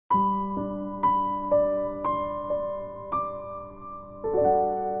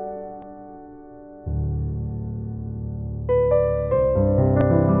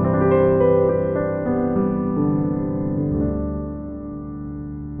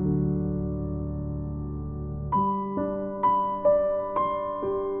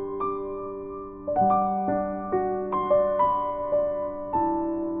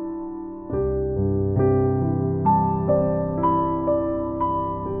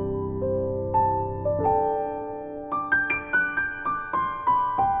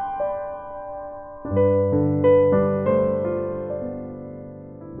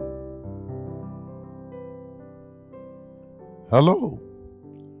Hello,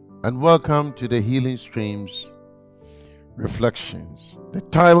 and welcome to the Healing Streams Reflections. The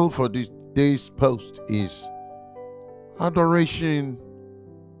title for this day's post is Adoration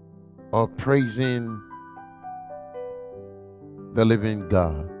or Praising the Living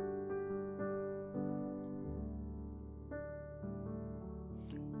God.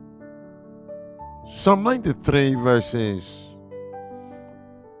 Psalm 93 verses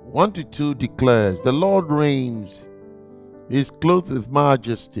 1 to 2 declares, "The Lord reigns, He is clothed with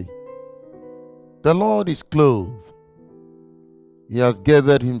majesty. The Lord is clothed. He has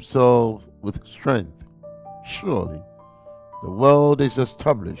gathered himself with strength. Surely the world is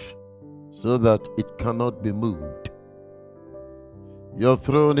established so that it cannot be moved. Your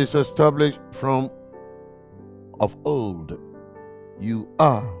throne is established from of old. You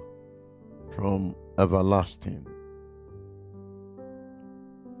are from everlasting."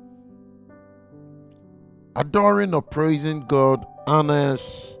 Adoring or praising God honors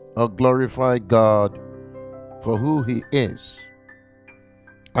or glorifies God for who He is.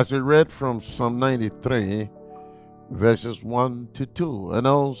 As we read from Psalm 93, verses 1 to 2, and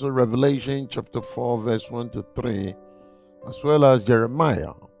also Revelation chapter 4, verse 1 to 3, as well as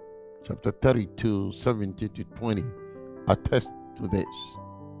Jeremiah chapter 32, 17 to 20, attest to this.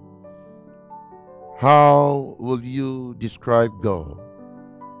 How will you describe God?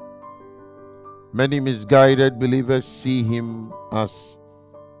 Many misguided believers see Him as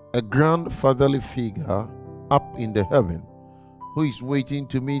a grandfatherly figure up in the heaven who is waiting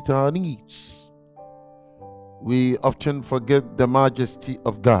to meet our needs. We often forget the majesty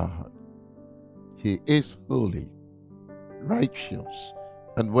of God. He is holy, righteous,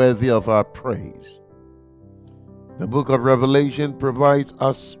 and worthy of our praise. The book of Revelation provides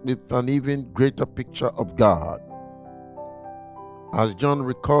us with an even greater picture of God. As John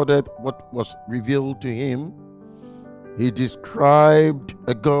recorded what was revealed to him, he described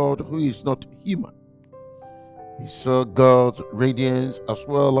a God who is not human. He saw God's radiance as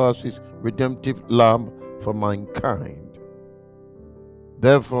well as his redemptive love for mankind.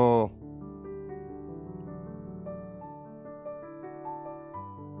 Therefore,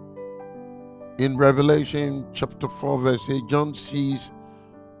 in Revelation chapter 4, verse 8, John sees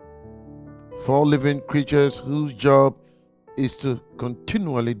four living creatures whose job is to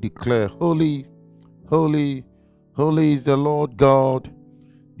continually declare, "Holy, holy, holy is the Lord God,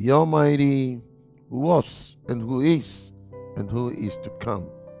 the Almighty, who was and who is to come."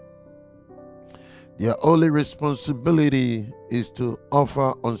 Their only responsibility is to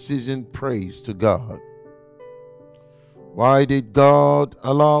offer unceasing praise to God. Why did God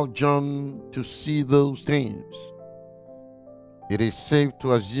allow John to see those things? It is safe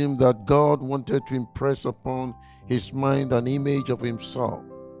to assume that God wanted to impress upon his mind an image of himself,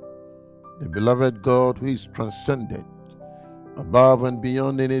 the beloved God who is transcendent, above and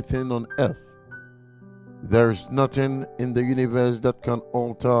beyond anything on earth. There is nothing in the universe that can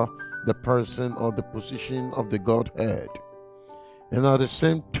alter the person or the position of the Godhead. And at the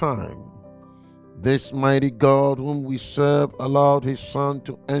same time, this mighty God whom we serve allowed his Son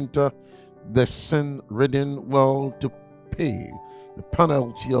to enter the sin-ridden world to pay the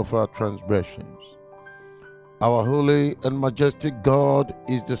penalty of our transgressions. Our holy and majestic God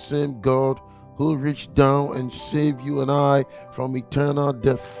is the same God who reached down and saved you and I from eternal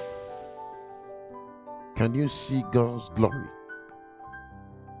death. Can you see God's glory?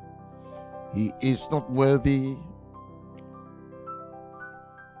 He is not worthy.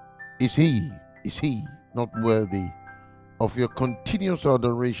 Is he not worthy of your continuous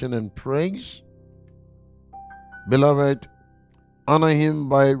adoration and praise? Beloved, honor him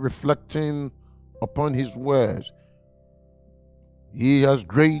by reflecting upon his words. He has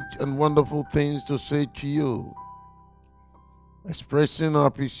great and wonderful things to say to you, expressing our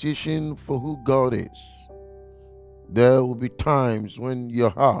appreciation for who God is. There will be times when your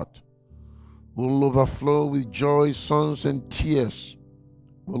heart will overflow with joy, songs, and tears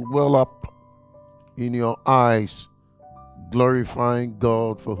will well up in your eyes, glorifying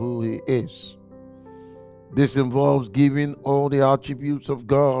God for who He is. This involves giving all the attributes of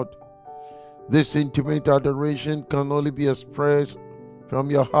God. This intimate adoration can only be expressed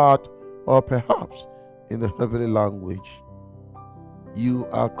from your heart or perhaps in the heavenly language. You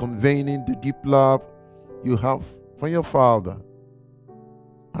are conveying the deep love you have for your Father.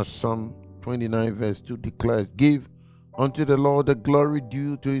 As Psalm 29 verse 2 declares, "Give unto the Lord the glory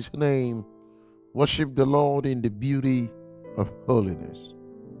due to his name. Worship the Lord in the beauty of holiness."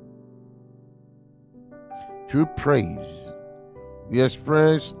 Through praise, we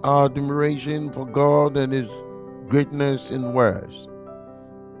express our admiration for God and his greatness in words.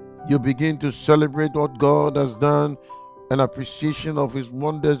 You begin to celebrate what God has done and appreciation of his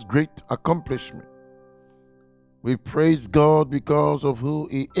wonders' great accomplishment. We praise God because of who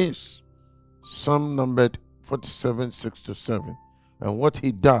he is. Psalm numbered 47, 6-7. And what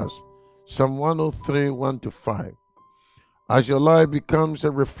he does. Psalm 103, 1-5. As your life becomes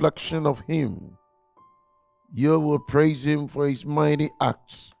a reflection of him, you will praise him for his mighty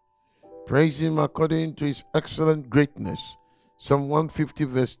acts. Praise him according to his excellent greatness. Psalm 150,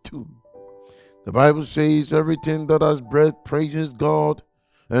 verse 2. The Bible says everything that has breath praises God,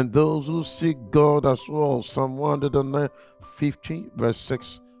 and those who seek God as well. Psalm 150, verse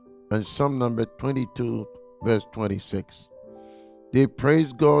 6, and Psalm number 22, verse 26. They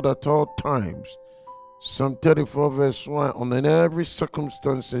praise God at all times. Psalm 34, verse 1, on in every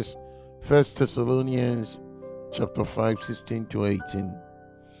circumstances. 1 Thessalonians chapter 5, 16-18.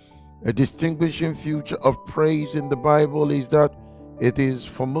 A distinguishing feature of praise in the Bible is that it is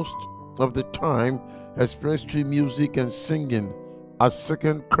for most of the time expressed through music and singing, as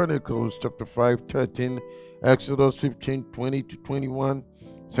 2 Chronicles chapter 5, 13, Exodus 15, 20-21,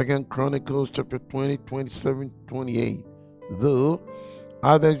 2 Chronicles chapter 20, 27, 28. Though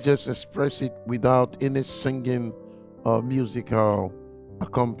others just express it without any singing or musical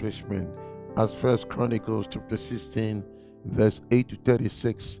accomplishment, as 1 Chronicles chapter 16, verse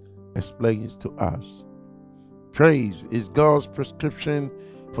 8-36 explains to us. Praise is God's prescription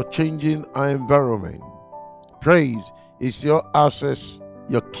for changing our environment. Praise is your access,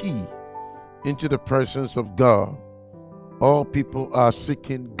 your key into the presence of God. All people are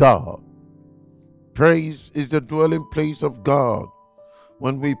seeking God. Praise is the dwelling place of God.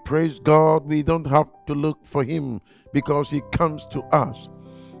 When we praise God, we don't have to look for him because he comes to us.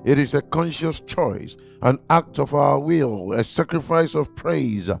 It is a conscious choice, an act of our will, a sacrifice of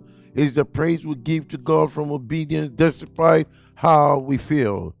praise. Is the praise we give to God from obedience despite how we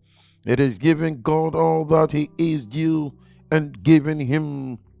feel. It is giving God all that he is due and giving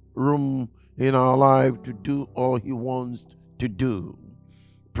him room in our life to do all he wants to do.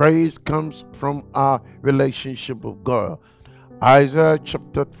 Praise comes from our relationship with God. Isaiah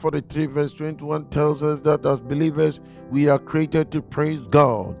chapter 43 verse 21 tells us that as believers we are created to praise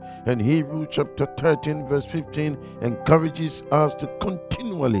God, and Hebrews chapter 13 verse 15 encourages us to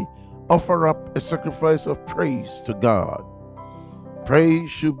continually offer up a sacrifice of praise to God. Praise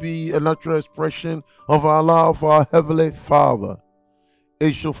should be a natural expression of our love for our Heavenly Father.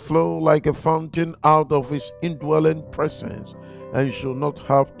 It should flow like a fountain out of his indwelling presence and should not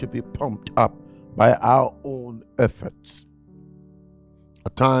have to be pumped up by our own efforts.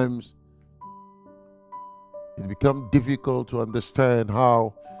 At times, it becomes difficult to understand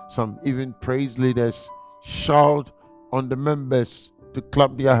how some even praise leaders shout on the members to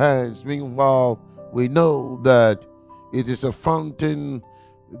clap their hands. Meanwhile, we know that it is a fountain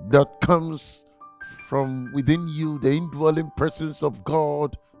that comes from within you, the indwelling presence of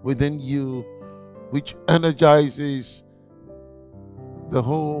God within you, which energizes the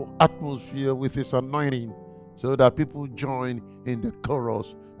whole atmosphere with his anointing, so that people join in the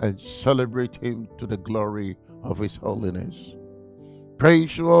chorus and celebrate him to the glory of his holiness.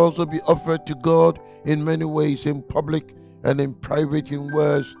 Praise should also be offered to God in many ways, in public and in private, in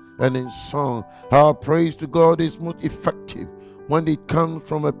words and in song. Our praise to God is most effective when it comes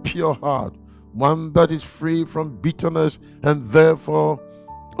from a pure heart, one that is free from bitterness and therefore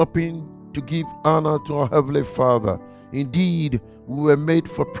open to give honor to our Heavenly Father. Indeed, we were made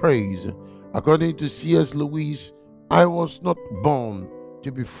for praise. According to C.S. Lewis, I was not born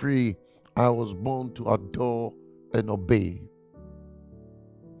to be free. I was born to adore and obey.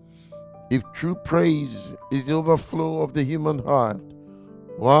 If true praise is the overflow of the human heart,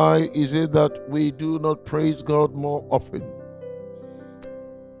 why is it that we do not praise God more often?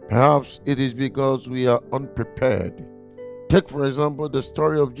 Perhaps it is because we are unprepared. Take, for example, the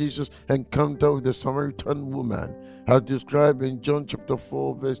story of Jesus' encounter with the Samaritan woman, as described in John chapter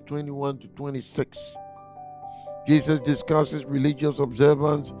 4, verse 21-26. Jesus discusses religious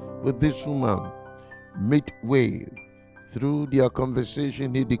observance with this woman. Midway through their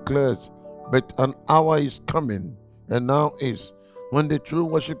conversation, he declares, "But an hour is coming, and now is, when the true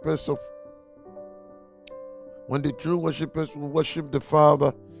worshippers will worship the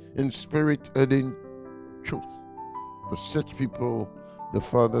Father in spirit and in truth. For such people, the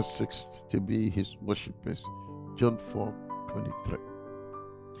Father seeks to be his worshippers." John 4:23.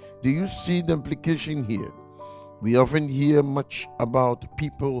 Do you see the implication here? We often hear much about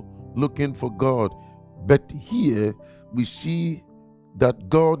people looking for God, but here we see that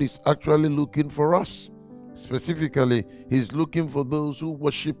God is actually looking for us. Specifically, he's looking for those who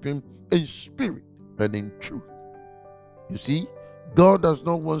worship him in spirit and in truth. You see, God does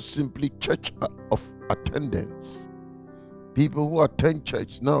not want simply church of attendance. people who attend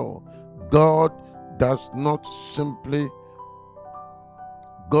church. No, God does not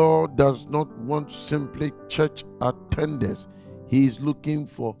want simply church attenders. He is looking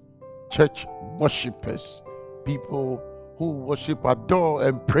for church worshippers, people who worship, adore,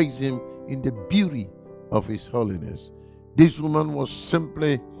 and praise Him in the beauty of His holiness. This woman was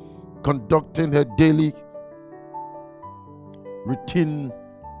simply conducting her daily routine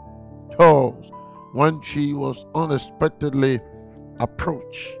chores when she was unexpectedly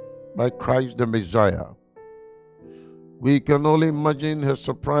approached by Christ the Messiah. We can only imagine her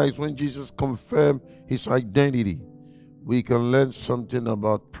surprise when Jesus confirmed His identity. We can learn something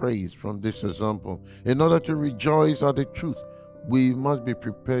about praise from this example. In order to rejoice at the truth, we must be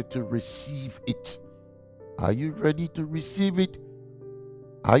prepared to receive it. Are you ready to receive it?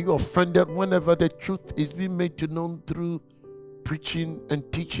 Are you offended whenever the truth is being made to known through preaching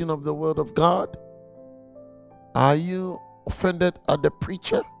and teaching of the Word of God? Are you offended at the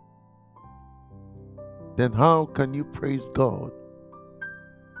preacher? Then how can you praise God?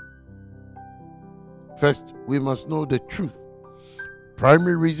 First, we must know the truth.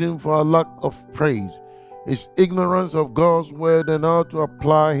 Primary reason for our lack of praise is ignorance of God's word and how to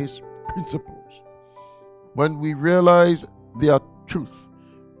apply His principles. When we realize their truth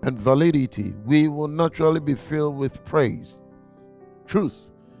and validity, we will naturally be filled with praise. Truth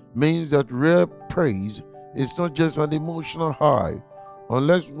means that real praise is not just an emotional high.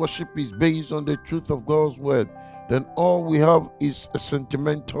 Unless worship is based on the truth of God's word, then all we have is a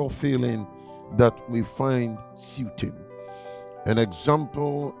sentimental feeling that we find suiting. An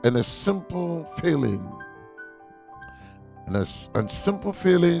example and a simple feeling. And simple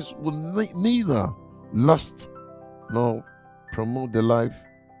feelings will neither last nor promote the life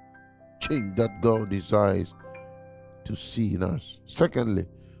change that God desires to see in us. Secondly,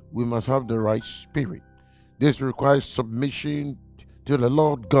 we must have the right spirit. This requires submission to the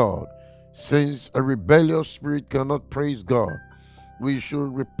Lord God. Since a rebellious spirit cannot praise God, we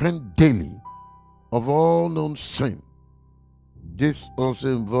should repent daily of all known sin. This also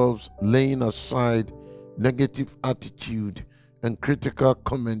involves laying aside negative attitude and critical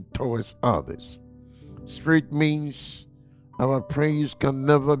comment towards others. Spirit means our praise can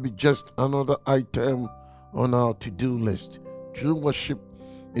never be just another item on our to-do list. True worship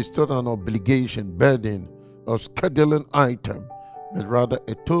is not an obligation, burden, or scheduling item, but rather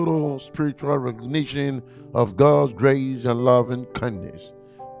a total spiritual recognition of God's grace and love and kindness.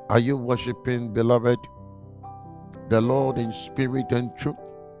 Are you worshiping, beloved, the Lord in spirit and truth?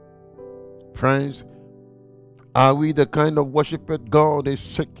 Friends, are we the kind of worshiper God is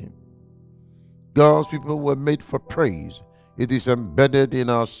seeking? God's people were made for praise. It is embedded in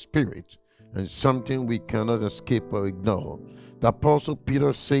our spirit and something we cannot escape or ignore. The Apostle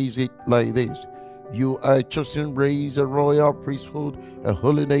Peter says it like this: you are a chosen race, a royal priesthood, a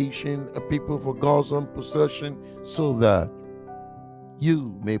holy nation, a people for God's own possession, so that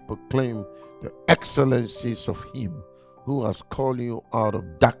you may proclaim the excellencies of Him who has called you out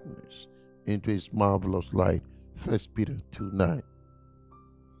of darkness into His marvelous light. 1 Peter 2:9.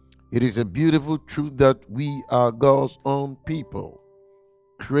 It is a beautiful truth that we are God's own people,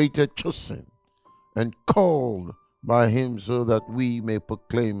 created, chosen, and called by Him so that we may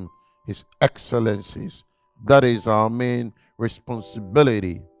proclaim His excellencies. That is our main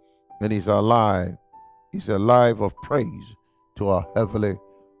responsibility, and is a life of praise to our heavenly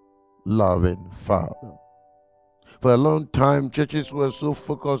loving Father. For a long time, churches were so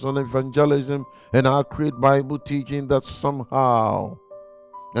focused on evangelism and accurate Bible teaching that somehow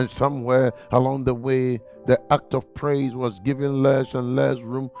and somewhere along the way, the act of praise was given less and less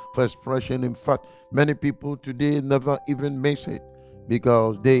room for expression. In fact, many people today never even miss it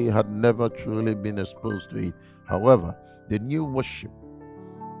because they had never truly been exposed to it. However, the new worship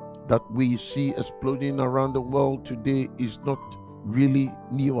that we see exploding around the world today is not really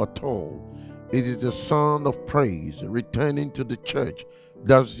new at all. It is the sound of praise returning to the church.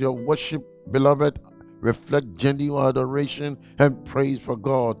 Does your worship, beloved, reflect genuine adoration and praise for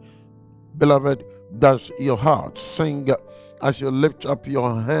God? Beloved, does your heart sing as you lift up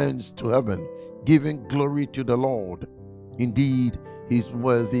your hands to heaven, giving glory to the Lord? Indeed, He is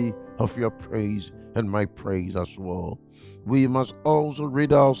worthy of your praise and my praise as well. We must also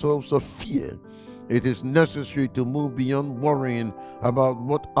rid ourselves of fear. It is necessary to move beyond worrying about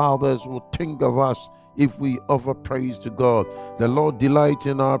what others will think of us if we offer praise to God. The Lord delights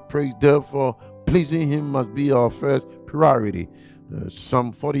in our praise, therefore pleasing Him must be our first priority.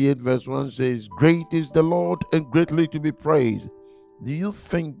 Psalm 48 verse 1 says, "Great is the Lord and greatly to be praised." Do you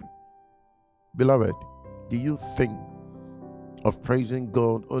think, beloved, do you think of praising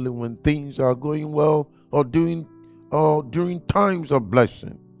God only when things are going well or during or during times of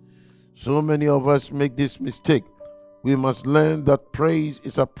blessing. So many of us make this mistake. We must learn that praise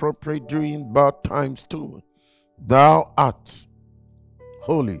is appropriate during bad times too. Thou art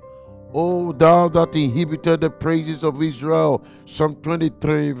holy, O thou that inhibited the praises of Israel. Psalm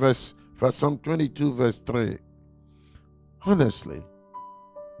 22 verse 3. Honestly,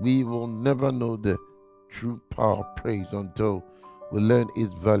 we will never know the true power of praise until we learn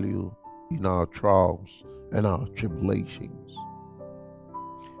its value in our trials and our tribulations.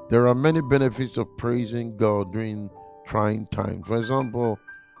 There are many benefits of praising God during trying times. For example,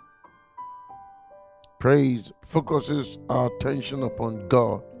 praise focuses our attention upon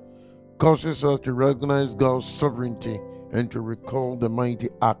God, causes us to recognize God's sovereignty and to recall the mighty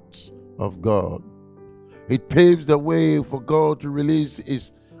acts of God. It paves the way for God to release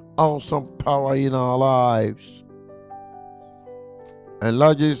His awesome power in our lives,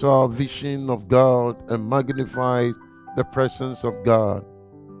 enlarges our vision of God, and magnifies the presence of God.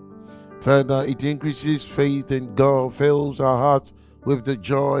 Further, it increases faith in God, fills our hearts with the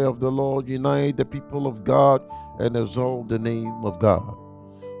joy of the Lord, unite the people of God, and exalt the name of God.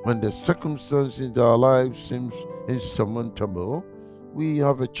 When the circumstances in our lives seem insurmountable, we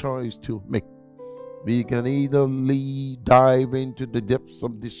have a choice to make. We can either dive into the depths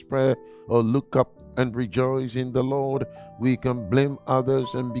of despair or look up and rejoice in the Lord. We can blame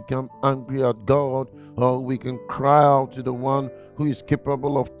others and become angry at God, or we can cry out to the one who is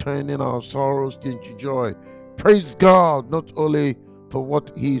capable of turning our sorrows into joy. Praise God not only for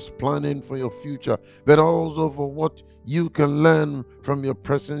what He is planning for your future, but also for what you can learn from your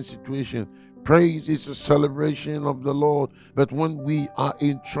present situation. Praise is a celebration of the Lord, but when we are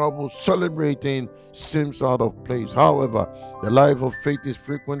in trouble, celebrating seems out of place. However, the life of faith is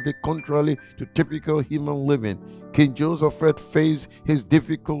frequently contrary to typical human living. King Jehoshaphat faced his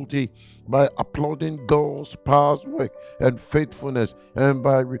difficulty by applauding God's past work and faithfulness, and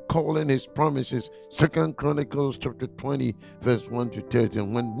by recalling His promises. 2 Chronicles chapter 20, verse 1 to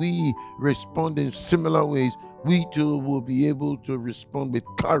 13. When we respond in similar ways, we too will be able to respond with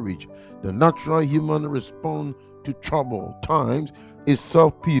courage. The natural human response to trouble times is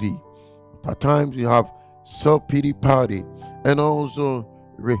self-pity. At times we have self-pity party, and also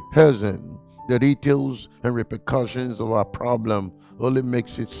rehearsing the details and repercussions of our problem only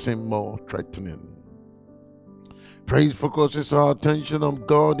makes it seem more threatening. Praise focuses our attention on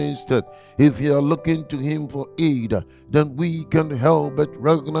God instead. If we are looking to Him for aid, then we can help but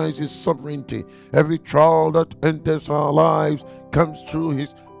recognize His sovereignty. Every trial that enters our lives comes through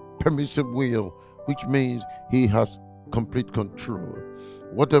His permissive will, which means He has complete control.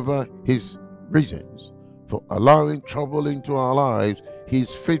 Whatever His reasons for allowing trouble into our lives, He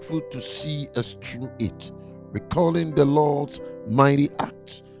is faithful to see us through it. Recalling the Lord's mighty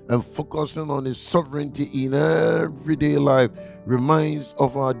acts and focusing on His sovereignty in everyday life reminds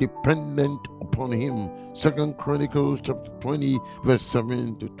of our dependence upon Him. 2 Chronicles chapter 20, verse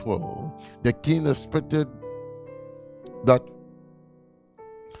 7 to 12. The king expected that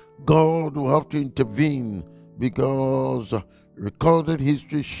God will have to intervene because recorded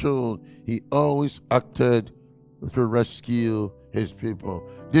history showed He always acted to rescue His people.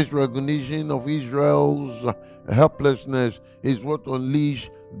 This recognition of Israel's helplessness is what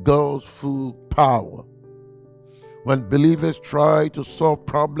unleashed God's full power. When believers try to solve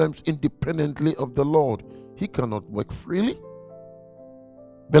problems independently of the Lord, He cannot work freely.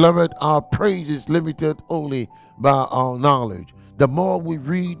 Beloved, our praise is limited only by our knowledge. The more we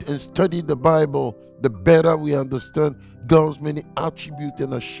read and study the Bible, the better we understand God's many attributes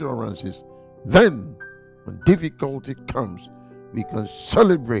and assurances. Then, when difficulty comes, we can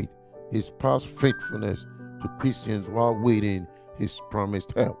celebrate His past faithfulness to Christians while waiting His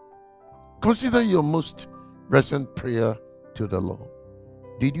promised help. Consider your most recent prayer to the Lord.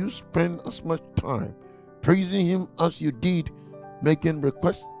 Did you spend as much time praising Him as you did making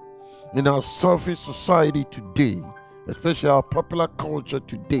requests? In our selfish society today, especially our popular culture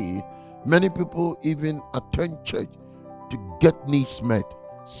today, many people even attend church to get needs met.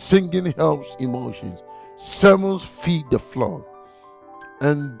 Singing helps emotions. Sermons feed the flock.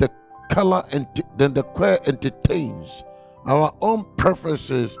 And the choir entertains. Our own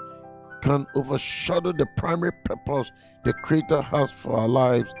preferences can overshadow the primary purpose the Creator has for our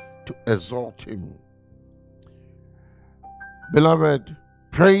lives, to exalt Him. Beloved,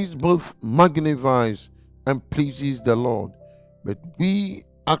 praise both magnifies and pleases the Lord, but we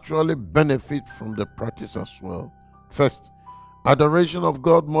actually benefit from the practice as well. First, adoration of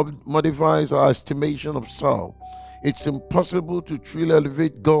God modifies our estimation of self. It's impossible to truly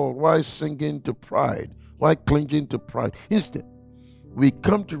elevate God while clinging to pride. Instead, we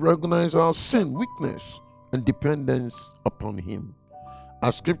come to recognize our sin, weakness, and dependence upon Him.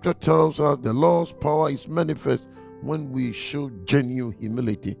 As Scripture tells us, the Lord's power is manifest when we show genuine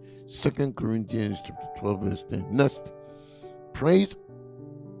humility. 2 Corinthians chapter 12, verse 10. Next, praise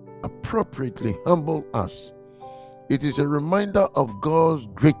appropriately humble us. It is a reminder of God's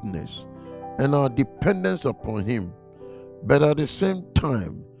greatness and our dependence upon Him, but at the same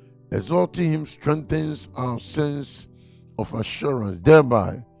time, exalting Him strengthens our sense of assurance,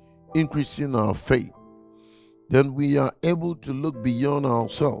 thereby increasing our faith. Then we are able to look beyond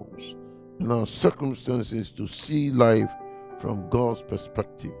ourselves and our circumstances to see life from God's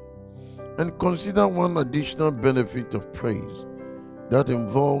perspective. And consider one additional benefit of praise that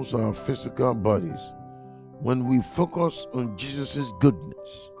involves our physical bodies. When we focus on Jesus'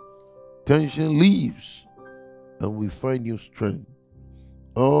 goodness, tension leaves and we find new strength.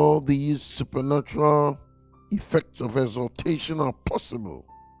 All these supernatural effects of exaltation are possible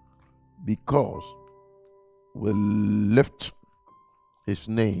because we lift His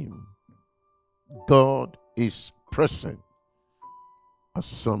name. God is present. As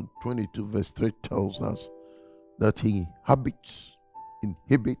Psalm 22 verse 3 tells us, that He inhabits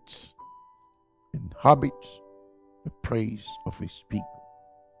the praise of His people.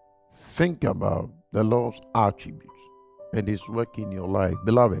 Think about the Lord's attributes and His work in your life.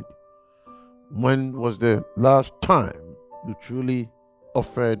 Beloved, when was the last time you truly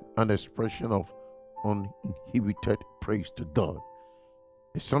offered an expression of uninhibited praise to God?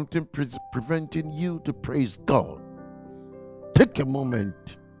 Is something preventing you to praise God? Take a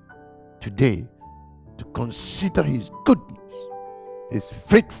moment today to consider His goodness, His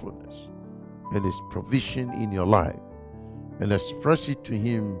faithfulness, and His provision in your life, and express it to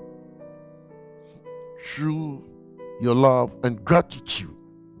Him through your love and gratitude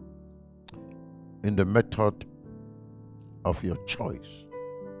in the method of your choice.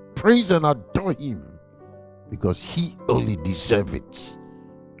 Praise and adore Him because He only deserves it,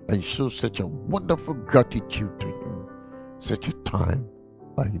 and show such a wonderful gratitude to Him such a time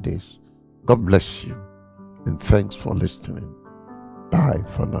like this. God bless you, and thanks for listening. Bye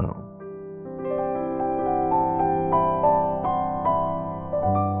for now.